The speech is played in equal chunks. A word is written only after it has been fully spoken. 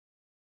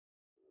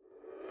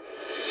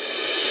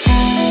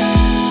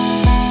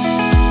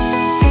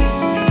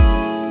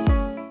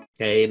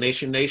Hey,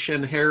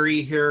 Nation,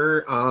 Harry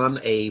here on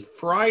a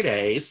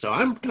Friday, so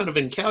I'm kind of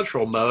in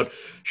casual mode.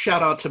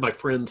 Shout out to my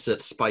friends at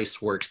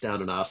Spiceworks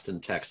down in Austin,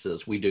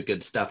 Texas. We do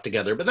good stuff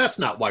together, but that's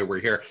not why we're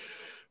here.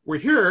 We're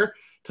here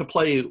to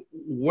play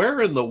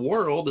Where in the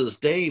World is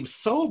Dave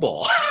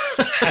Sobel?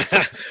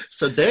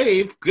 So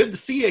Dave, good to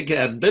see you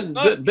again. Been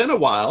a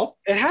while.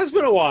 It has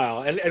been a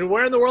while, and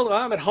where in the world?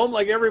 I'm at home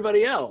like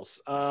everybody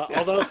else.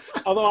 Although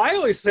I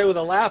always say with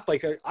a laugh,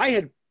 like I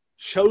had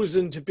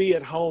chosen to be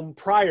at home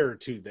prior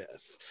to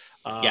this.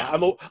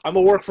 I'm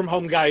a work from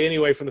home guy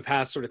anyway from the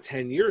past sort of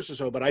 10 years or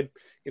so. But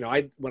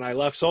when I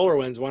left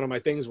SolarWinds, one of my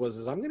things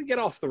was I'm going to get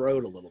off the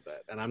road a little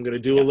bit, and I'm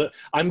going to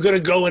I'm going to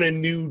go in a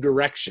new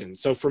direction.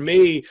 So for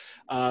me,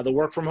 the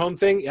work from home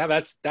thing,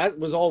 that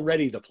was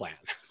already the plan.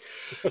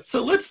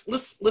 So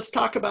let's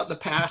talk about the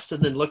past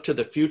and then look to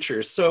the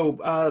future. So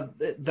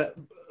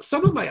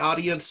some of my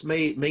audience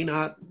may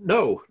not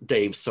know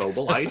Dave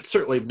Sobel. I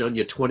certainly have known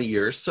you 20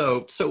 years.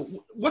 So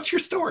what's your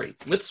story?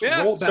 Let's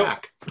roll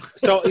back.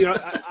 So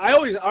I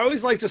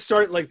always like to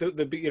start like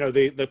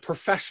the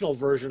professional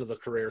version of the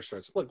career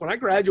starts. Look, when I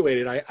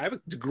graduated, I have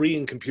a degree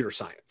in computer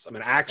science. I'm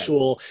an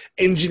actual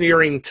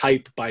engineering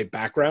type by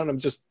background. I'm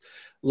just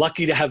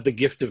lucky to have the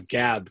gift of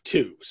gab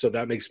too, so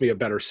that makes me a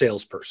better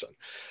salesperson.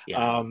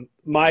 I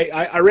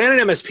ran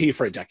an MSP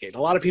for a decade.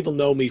 A lot of people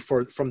know me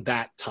from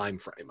that time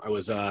frame. I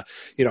was I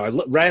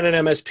ran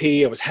an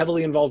MSP. I was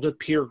heavily involved with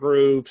peer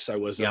groups. I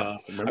was an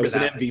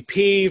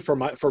MVP for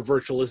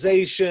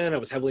virtualization. I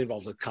was heavily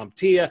involved with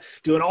CompTIA,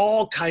 doing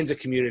all kinds of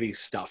community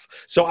stuff.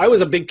 So I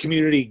was a big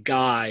community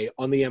guy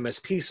on the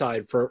MSP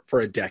side for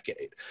a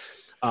decade.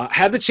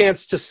 Had the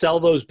chance to sell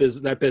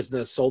that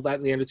business, sold that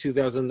in the end of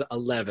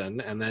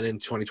 2011. And then in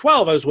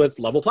 2012, I was with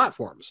Level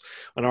Platforms,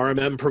 an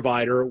RMM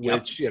provider,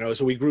 which,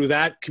 so we grew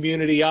that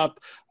community up,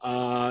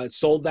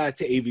 sold that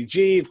to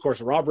AVG. Of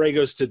course, Rob Ray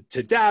goes to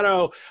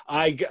Datto.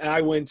 I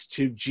went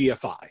to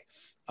GFI.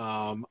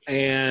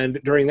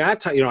 And during that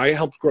time, I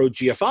helped grow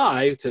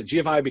GFI.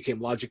 GFI became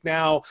Logic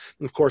Now.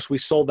 And of course, we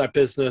sold that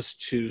business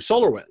to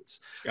SolarWinds.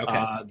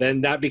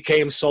 Then that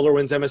became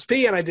SolarWinds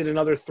MSP. And I did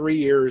another 3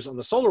 years on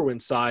the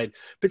SolarWinds side,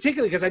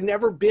 particularly because I'd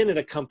never been at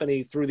a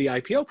company through the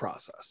IPO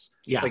process.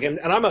 And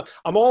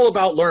I'm all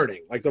about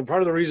learning. Like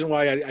part of the reason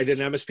why I did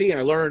an MSP and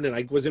I learned, and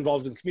I was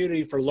involved in the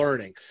community for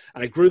learning,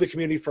 and I grew the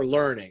community for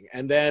learning.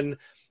 And then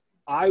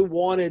I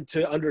wanted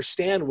to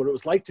understand what it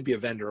was like to be a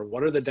vendor and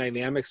what are the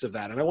dynamics of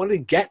that. And I wanted to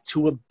get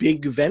to a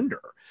big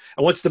vendor.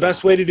 And what's the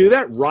best way to do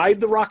that? Ride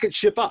the rocket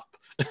ship up.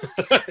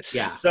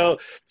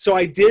 So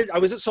I did. I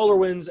was at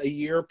SolarWinds a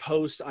year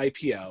post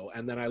IPO,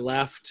 and then I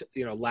left,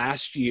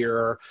 last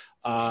year,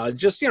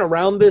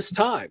 around this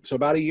time. So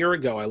about a year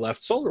ago, I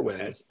left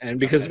SolarWinds, and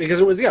because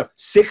it was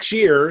 6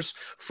 years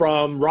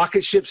from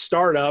rocket ship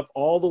startup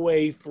all the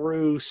way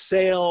through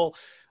sale,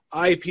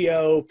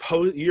 IPO,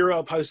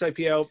 post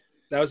IPO.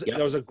 That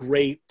was a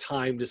great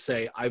time to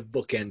say, I've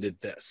bookended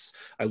this.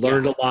 I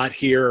learned a lot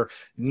here.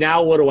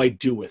 Now what do I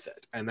do with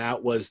it? And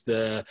that was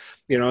and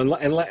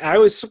I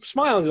always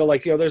smile and go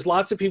like, there's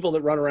lots of people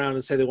that run around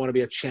and say they want to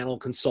be a channel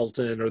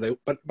consultant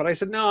but I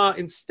said, no,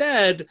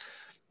 instead,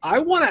 I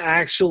want to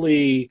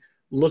actually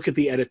look at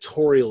the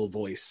editorial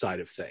voice side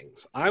of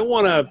things. I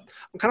kind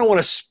of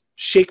want to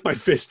shake my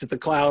fist at the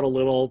cloud a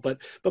little, but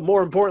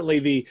more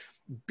importantly,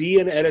 be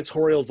an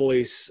editorial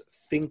voice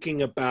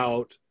thinking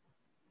about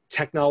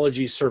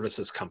technology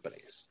services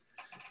companies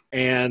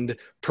and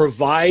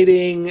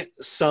providing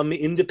some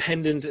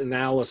independent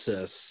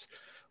analysis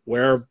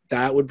where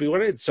that would be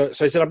what it is. So I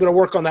said, I'm going to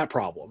work on that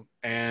problem.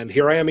 And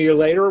here I am a year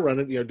later,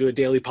 running, do a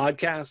daily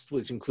podcast,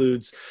 which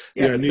includes,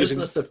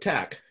 business of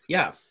tech.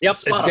 Yeah. Yep.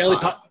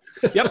 Spotify.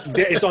 It's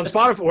daily. It's on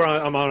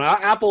Spotify. I'm on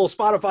Apple,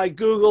 Spotify,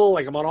 Google.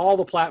 Like I'm on all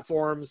the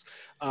platforms.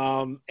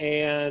 And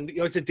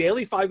it's a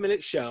daily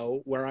 5-minute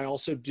show where I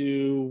also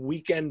do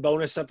weekend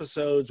bonus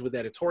episodes with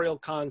editorial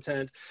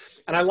content.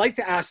 And I like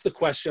to ask the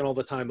question all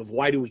the time of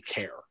why do we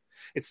care?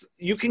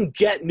 You can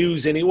get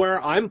news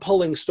anywhere. I'm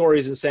pulling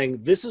stories and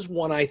saying, this is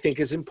one I think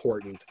is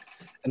important.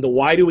 And the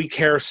why do we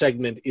care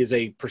segment is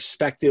a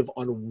perspective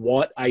on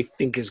what I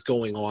think is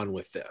going on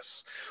with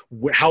this,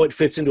 how it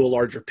fits into a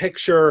larger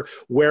picture,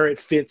 where it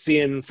fits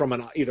in from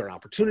either an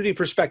opportunity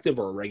perspective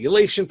or a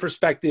regulation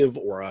perspective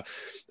or a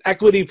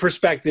equity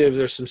perspective.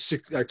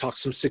 I talk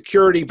some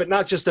security, but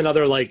not just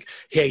another like,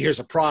 hey, here's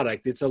a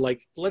product. It's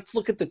let's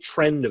look at the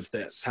trend of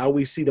this, how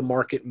we see the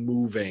market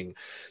moving,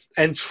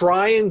 and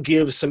try and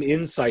give some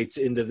insights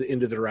into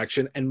the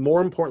direction, and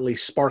more importantly,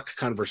 spark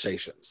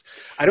conversations.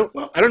 I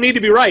don't need to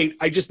be right.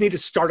 I just need to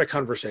start a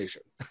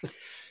conversation.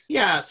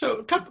 So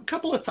a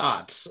couple of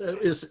thoughts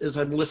as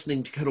I'm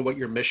listening to kind of what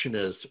your mission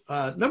is.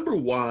 Number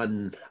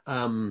one,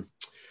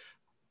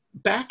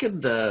 back in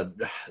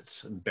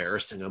it's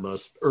embarrassing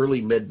almost,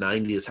 early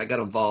mid-90s, I got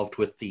involved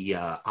with the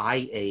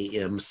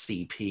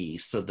IAMCP,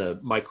 so the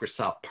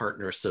Microsoft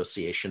Partner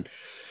Association.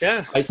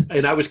 Yeah.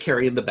 I was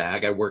carrying the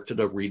bag. I worked at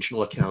a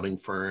regional accounting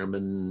firm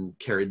and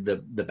carried the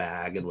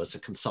bag and was a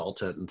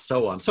consultant and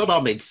so on. So it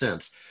all made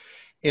sense.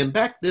 And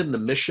back then the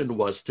mission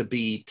was to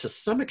be, to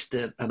some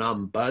extent, an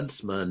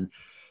ombudsman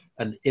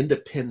an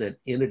independent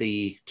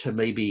entity to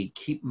maybe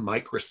keep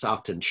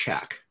Microsoft in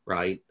check,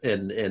 right?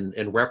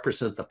 And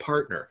represent the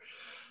partner.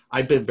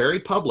 I've been very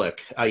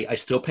public. I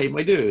still pay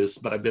my dues,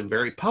 but I've been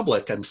very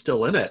public. I'm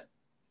still in it.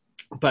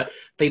 But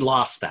they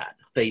lost that.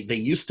 They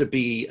used to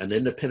be an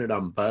independent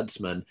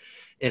ombudsman,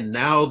 and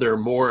now they're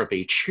more of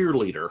a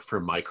cheerleader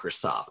for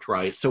Microsoft,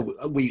 right? So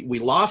we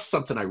lost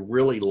something I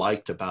really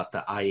liked about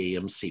the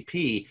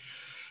IAMCP.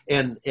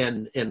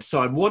 And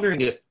so I'm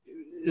wondering if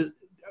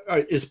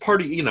is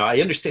part of,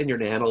 I understand you're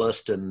an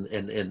analyst and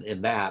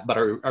that, but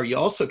are you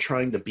also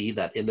trying to be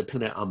that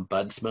independent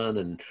ombudsman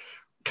and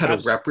kind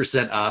of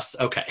represent us?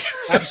 Okay.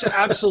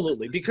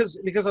 Absolutely. Because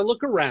I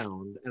look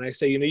around and I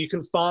say, you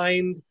can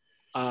find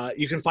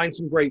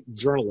some great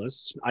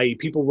journalists, i.e.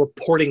 people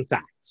reporting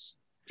facts.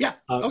 Yeah.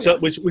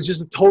 Which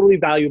is a totally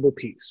valuable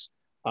piece.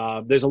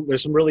 There's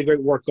some really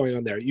great work going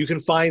on there. You can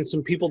find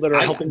some people that are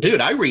helping.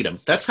 Dude, I read them.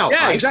 That's how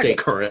I stay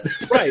current.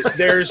 Right.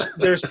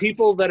 There's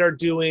people that are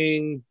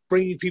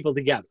bringing people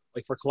together,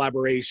 like for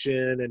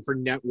collaboration and for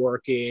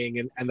networking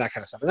and that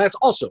kind of stuff. And that's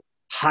also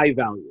high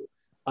value.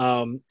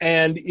 And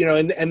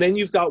then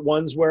you've got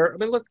ones where,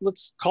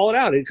 let's call it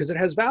out because it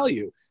has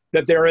value,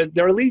 that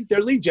they're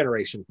lead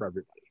generation for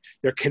everybody.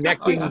 They're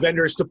connecting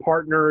vendors to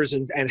partners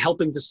and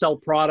helping to sell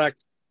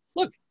product.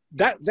 Look,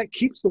 that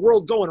keeps the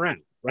world going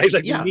around, right?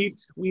 Like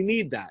we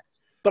need that.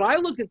 But I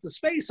look at the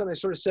space and I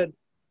sort of said,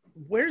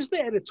 where's the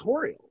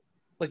editorial?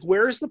 Like,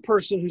 where's the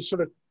person who's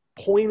sort of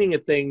pointing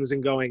at things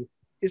and going,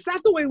 is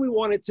that the way we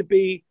want it to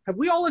be? Have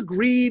we all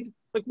agreed?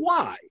 Like,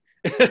 why?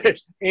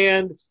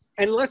 and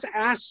let's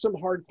ask some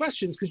hard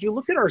questions, because you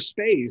look at our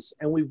space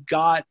and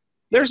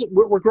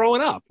we're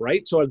growing up,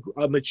 right? So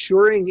a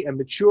maturing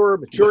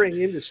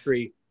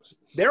industry,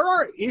 there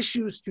are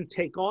issues to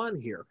take on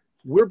here.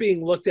 We're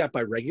being looked at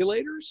by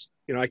regulators.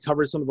 I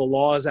covered some of the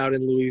laws out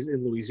in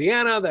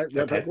Louisiana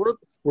that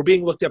we're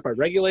being looked at by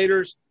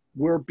regulators.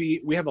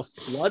 We have a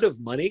flood of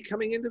money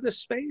coming into this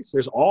space.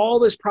 There's all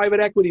this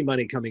private equity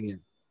money coming in.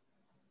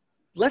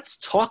 Let's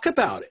talk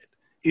about it.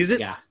 Is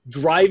it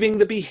driving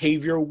the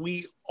behavior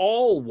we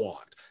all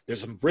want?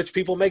 There's some rich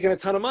people making a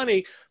ton of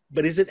money,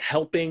 but is it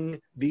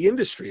helping the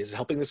industry? Is it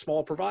helping the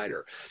small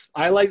provider?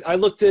 I want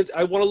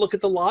to look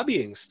at the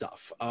lobbying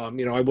stuff. I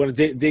want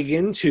to dig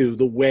into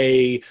the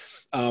way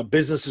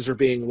businesses are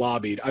being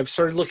lobbied. I've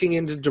started looking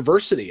into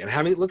diversity and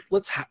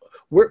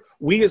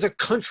we as a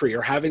country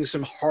are having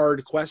some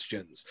hard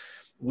questions.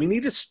 We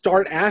need to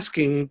start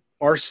asking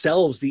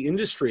ourselves, the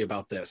industry,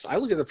 about this. I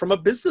look at it from a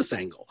business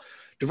angle.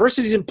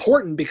 Diversity is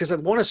important because I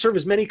want to serve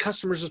as many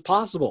customers as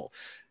possible.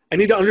 I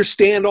need to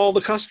understand all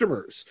the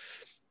customers.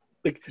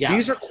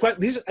 These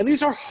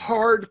are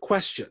hard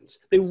questions.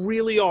 They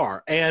really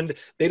are, and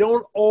they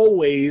don't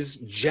always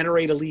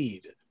generate a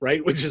lead,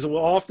 right? Which is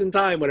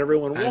oftentimes what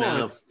everyone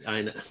wants.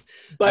 I know.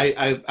 But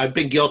I've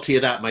been guilty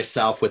of that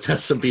myself with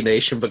SMB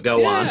Nation. But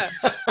go on.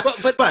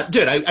 but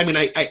dude,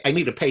 I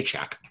need a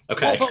paycheck.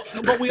 Okay.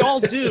 But we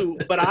all do.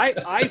 But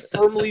I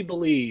firmly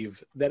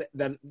believe that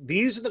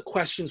these are the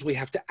questions we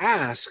have to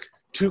ask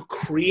to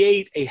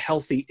create a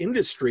healthy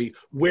industry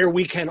where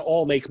we can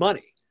all make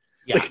money.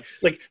 Yeah.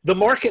 Like the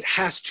market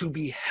has to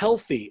be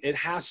healthy. It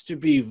has to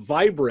be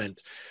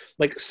vibrant.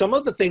 Like, some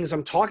of the things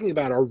I'm talking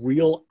about are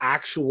real,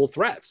 actual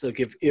threats. Like,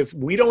 if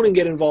we don't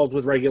get involved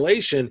with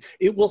regulation,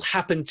 it will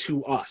happen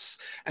to us.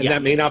 And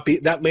that may not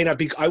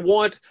be, I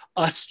want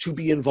us to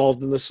be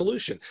involved in the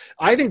solution.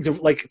 I think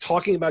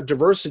talking about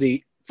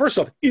diversity, first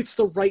off, it's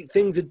the right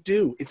thing to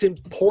do. It's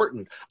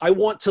important. I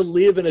want to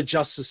live in a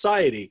just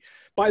society.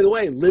 By the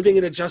way, living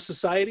in a just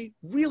society,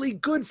 really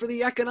good for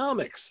the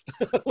economics.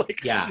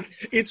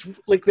 It's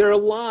like they're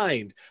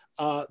aligned.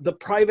 The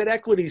private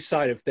equity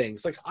side of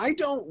things. Like, I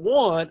don't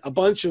want a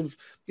bunch of,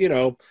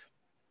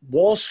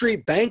 Wall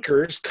Street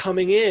bankers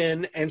coming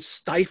in and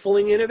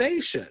stifling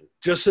innovation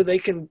just so they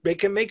can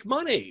make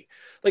money.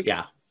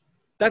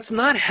 That's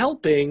not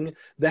helping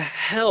the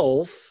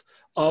health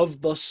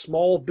of the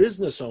small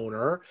business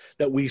owner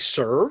that we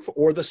serve,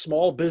 or the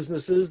small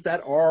businesses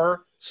that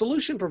are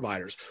solution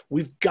providers.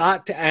 We've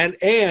got to,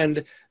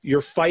 and you're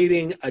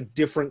fighting a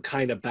different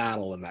kind of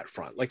battle in that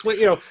front. Like,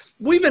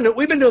 we've been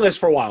doing this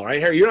for a while,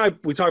 right? Harry, you and I,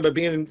 we talked about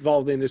being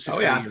involved in the industry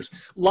for 20 years.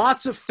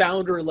 Lots of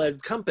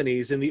founder-led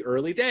companies in the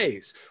early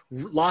days.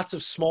 Lots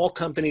of small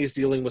companies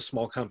dealing with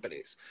small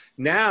companies.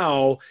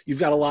 Now you've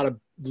got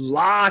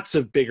lots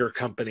of bigger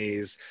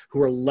companies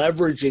who are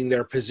leveraging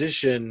their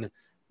position,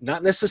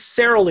 not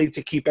necessarily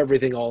to keep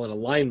everything all in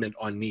alignment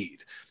on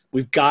need.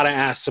 We've got to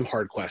ask some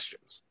hard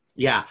questions.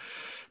 Yeah.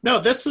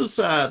 No, this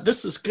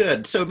is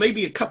good. So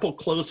maybe a couple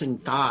closing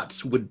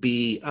thoughts would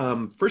be,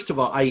 first of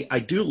all, I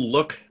do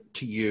look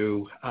to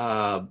you,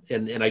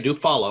 and I do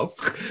follow.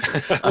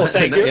 Well,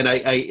 thank you. And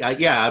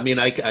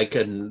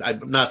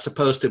I'm not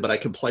supposed to, but I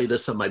can play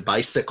this on my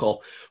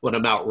bicycle when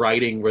I'm out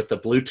riding with the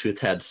Bluetooth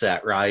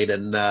headset, right?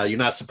 And you're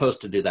not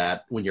supposed to do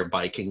that when you're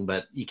biking,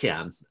 but you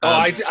can.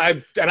 I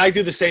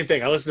do the same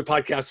thing. I listen to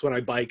podcasts when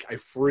I bike. I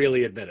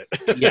freely admit it.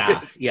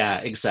 Yeah,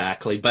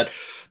 exactly. But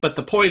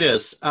the point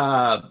is,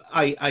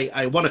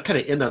 I want to kind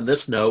of end on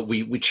this note.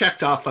 We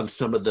checked off on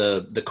some of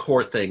the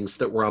core things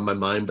that were on my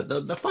mind,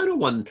 but the final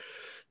one,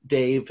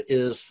 Dave,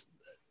 is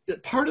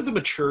part of the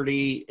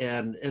maturity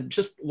and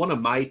just one of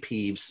my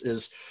peeves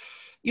is,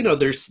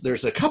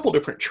 there's a couple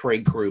different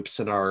trade groups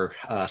in our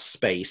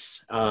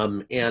space,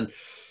 and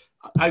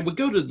I would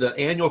go to the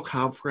annual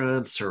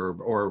conference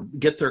or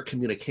get their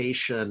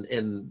communication,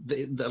 and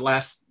the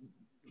last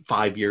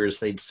 5 years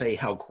they'd say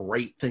how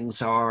great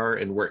things are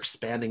and we're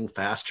expanding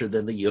faster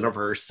than the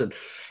universe, and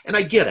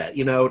I get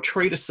it.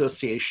 Trade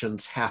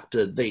associations have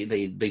to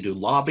they do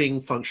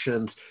lobbying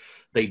functions,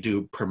 they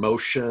do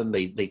promotion,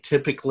 they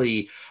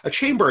typically, a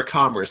chamber of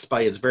commerce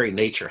by its very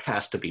nature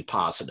has to be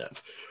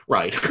positive,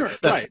 right? Sure,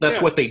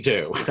 That's what they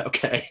do.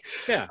 Okay.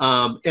 Yeah.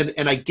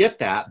 And I get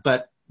that,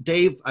 but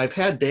Dave, I've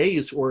had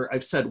days where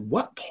I've said,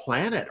 what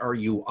planet are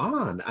you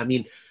on? I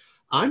mean,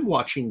 I'm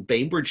watching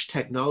Bainbridge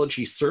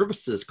Technology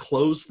Services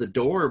close the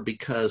door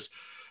because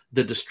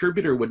the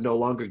distributor would no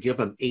longer give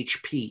them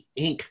HP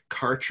ink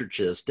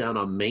cartridges down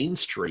on Main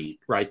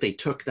Street, right? They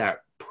took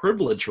that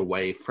privilege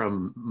away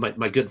from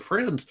my good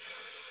friends.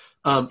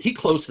 He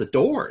closed the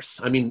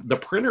doors. I mean, the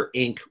printer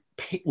ink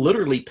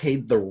literally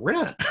paid the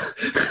rent.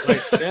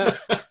 Right. Yeah.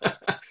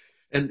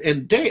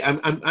 And Dave,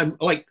 I'm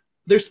like,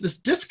 there's this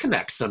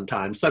disconnect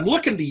sometimes. So I'm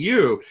looking to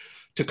you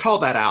to call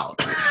that out.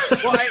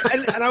 Well,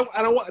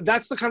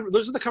 those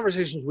are the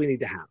conversations we need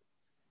to have.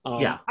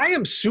 Yeah. I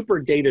am super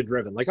data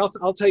driven. Like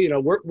I'll tell you,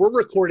 we're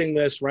recording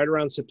this right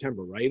around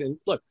September, right? And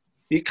look,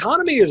 the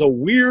economy is a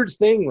weird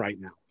thing right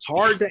now. It's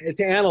hard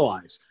to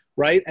analyze,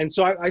 right? And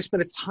so I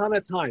spent a ton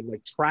of time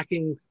like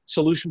tracking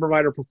solution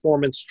provider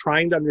performance,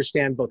 trying to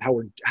understand both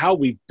how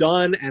we've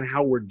done and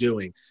how we're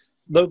doing.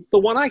 The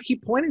one I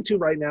keep pointing to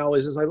right now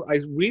is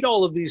I read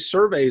all of these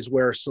surveys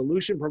where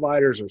solution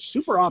providers are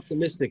super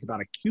optimistic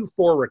about a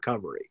Q4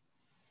 recovery.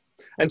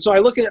 And so I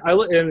look at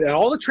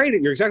all the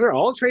trading, you're exactly right,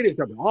 all the trading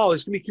companies,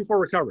 it's going to be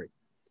Q4 recovery.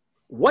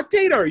 What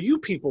data are you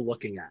people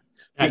looking at?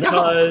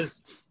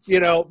 Because, I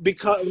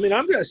mean,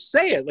 I'm going to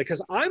say it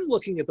because I'm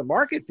looking at the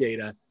market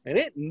data and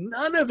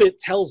none of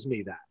it tells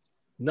me that.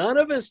 None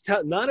of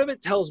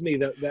it tells me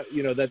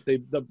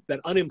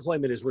that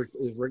unemployment is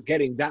we're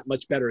getting that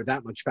much better,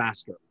 that much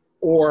faster,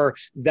 or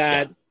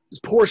that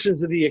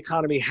portions of the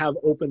economy have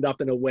opened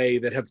up in a way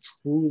that have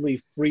truly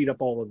freed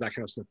up all of that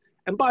kind of stuff.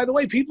 And by the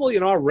way, people,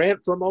 I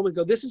rant for a moment,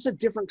 go, this is a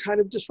different kind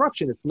of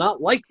disruption. It's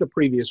not like the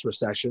previous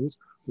recessions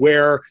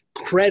where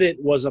credit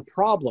was a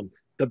problem.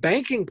 The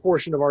banking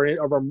portion of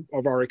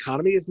our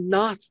economy is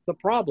not the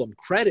problem.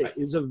 Credit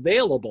is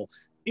available.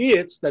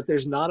 It's that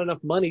there's not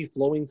enough money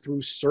flowing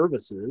through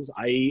services,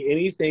 i.e.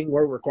 anything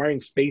where requiring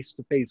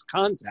face-to-face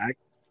contact.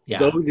 Yeah.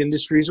 Those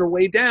industries are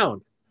way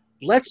down.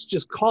 Let's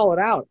just call it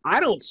out. I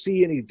don't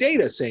see any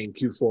data saying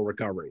Q4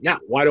 recovery. Now,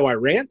 why do I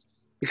rant?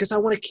 Because I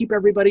want to keep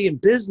everybody in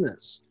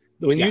business.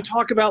 When you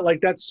talk about like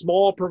that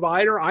small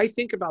provider, I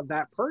think about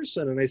that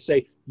person and I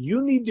say,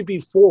 you need to be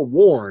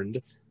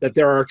forewarned that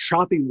there are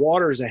choppy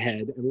waters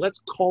ahead, and let's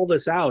call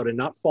this out and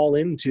not fall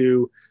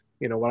into,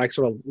 what I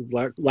sort of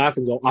laugh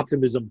and go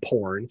optimism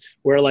porn,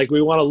 where like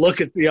we want to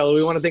look at,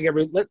 we want to think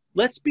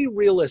let's be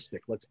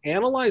realistic. Let's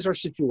analyze our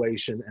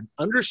situation and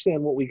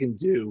understand what we can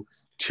do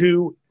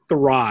to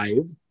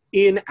thrive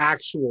in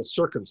actual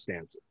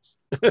circumstances.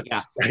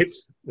 Yeah. Right?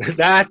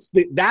 That's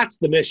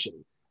the mission.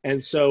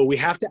 And so we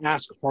have to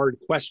ask hard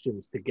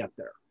questions to get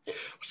there.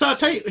 So I'll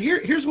tell you,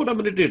 here's what I'm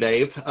going to do,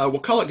 Dave. We'll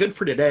call it good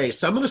for today.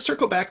 So I'm going to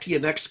circle back to you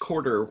next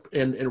quarter,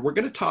 and we're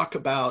going to talk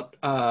about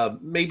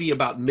maybe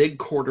about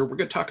mid-quarter. We're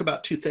going to talk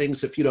about two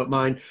things, if you don't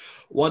mind.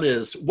 One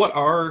is, what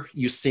are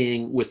you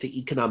seeing with the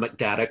economic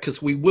data?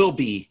 Because we will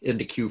be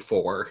into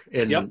Q4,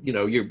 and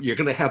you're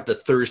going to have the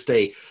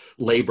Thursday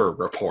labor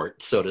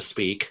report, so to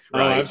speak.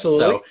 Right? Oh,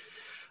 absolutely.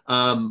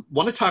 So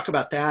want to talk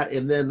about that.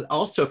 And then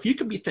also, if you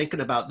could be thinking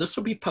about, this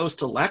will be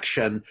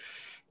post-election,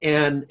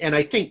 and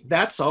I think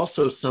that's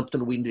also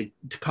something we need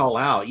to call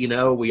out.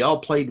 We all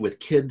played with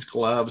kids'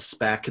 gloves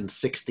back in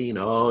 16.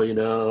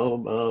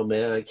 Oh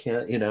man, I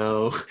can't,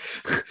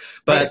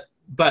 but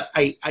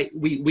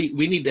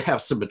we need to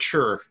have some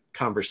mature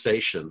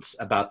conversations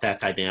about that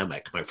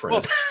dynamic, my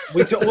friend.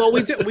 We do.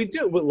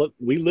 Look,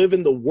 we live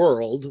in the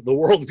world. The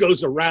world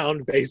goes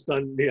around based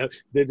on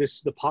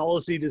the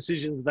policy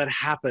decisions that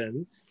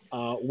happen.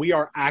 We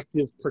are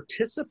active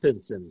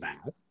participants in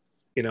that.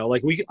 I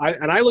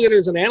look at it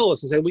as an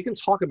analyst and say, we can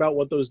talk about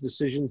what those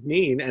decisions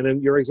mean. And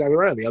then you're exactly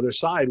right. On the other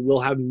side,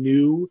 we'll have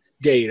new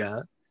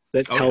data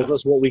that tells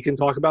us what we can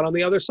talk about on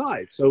the other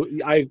side. So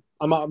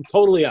I'm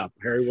totally up,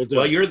 Harry. We'll do it.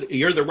 Well,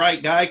 you're the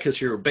right guy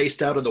because you're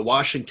based out of the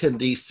Washington,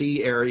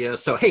 D.C. area.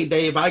 So, hey,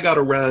 Dave, I got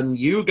to run.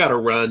 You got to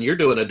run. You're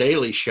doing a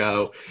daily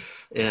show.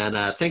 And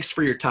thanks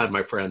for your time,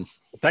 my friend.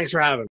 Thanks for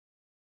having me.